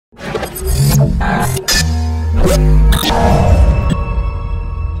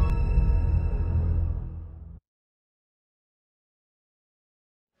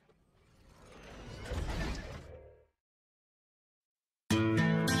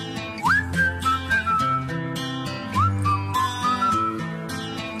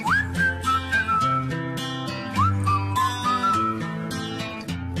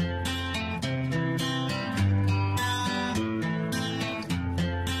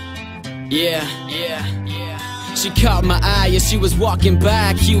Yeah. She caught my eye as she was walking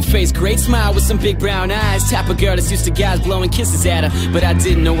by. Cute face, great smile with some big brown eyes. Type of girl that's used to guys blowing kisses at her. But I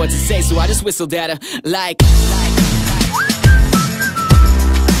didn't know what to say, so I just whistled at her like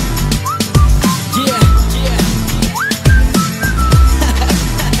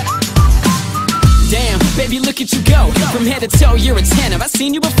baby, look at you go. From head to toe, you're a 10. Have I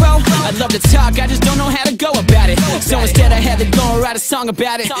seen you before? I'd love to talk, I just don't know how to go about it. So instead I had to go and write a song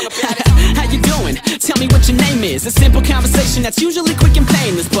about it. How you doing? Tell me what your name is. A simple conversation that's usually quick and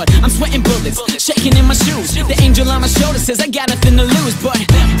painless, but I'm sweating bullets, shaking in my shoes. The angel on my shoulder says I got nothing to lose. But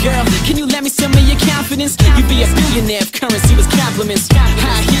girl, can you lend me some of your confidence? You'd be a billionaire if currency was compliments.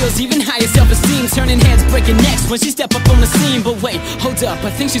 High heels, even higher self-esteem, turning heads, breaking necks when she step up on the scene. But wait, hold up, I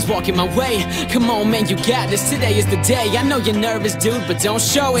think she's walking my way. Come on man, you got this, today is the day. I know you're nervous, dude, but don't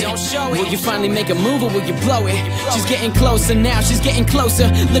show it. Will you finally make a move or will you blow it? She's getting closer now, she's getting closer,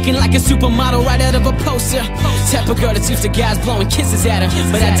 looking like a supermodel right out of a poster. Type of girl that's used to guys blowing kisses at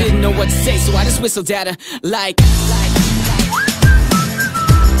her. But I didn't know what to say, so I just whistled at her like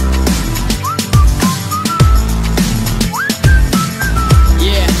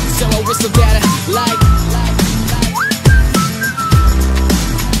yeah, so I whistled at her like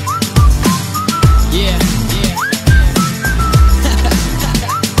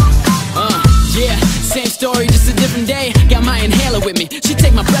same story, just a different day. Got my inhaler with me, she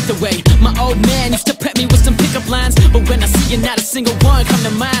take my breath away. My old man used to pep me with some pickup lines, but when I see you, not a single one come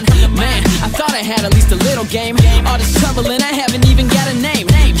to mind. Man, I thought I had at least a little game. All this trouble and I haven't even got a name.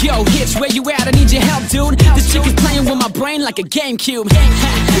 Yo, Hitch, where you at? I need your help, dude. This chick is playing with my brain like a GameCube.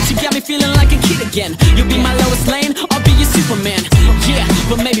 She got me feeling like a kid again. You'll be my Lois Lane, I'll be your Superman. Yeah,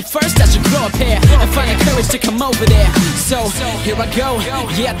 but maybe first I should grow a pair and find the courage to come over there. So, here I go,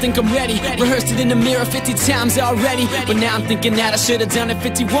 yeah, I think I'm ready. Rehearsed it in the mirror 50 times already, but now I'm thinking that I should've done it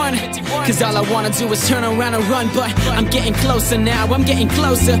 51. Cause all I wanna do is turn around and run. But I'm getting closer now, I'm getting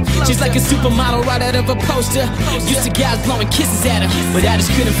closer. She's like a supermodel right out of a poster. Used to guys blowing kisses at her, but I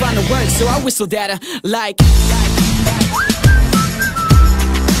just couldn't find the words, so I whistled at her like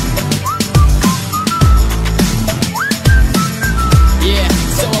yeah,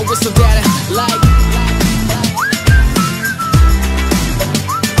 so I whistled at her like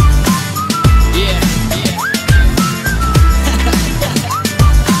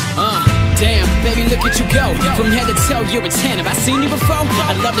look at you go, from head to toe, you're a 10. Have I seen you before?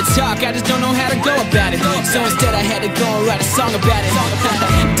 I'd love to talk, I just don't know how to go about it. So instead I had to go and write a song about it.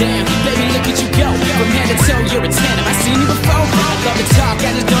 Damn, baby, look at you go, from head to toe, you're a 10. Have I seen you before? I'd love to talk,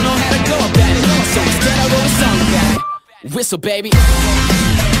 I just don't know how to go about it. So instead I wrote a song about it. Whistle, baby.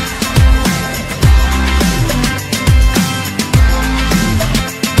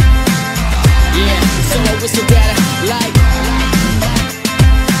 Yeah, so I whistled at her like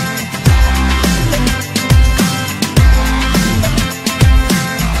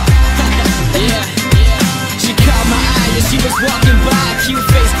she was walking by, cute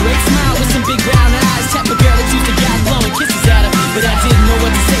face, great smile with some big brown eyes. Type of girl that used to guys blowing kisses at her, but I didn't know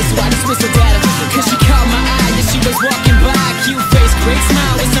what to say, so I just whistled at her. Cause she caught my eye as she was walking by, cute face, great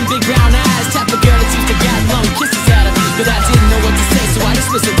smile with some big brown eyes. Type of girl that used to guys blowing kisses at her, but I didn't know what to say, so I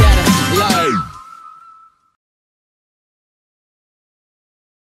just whistled at her.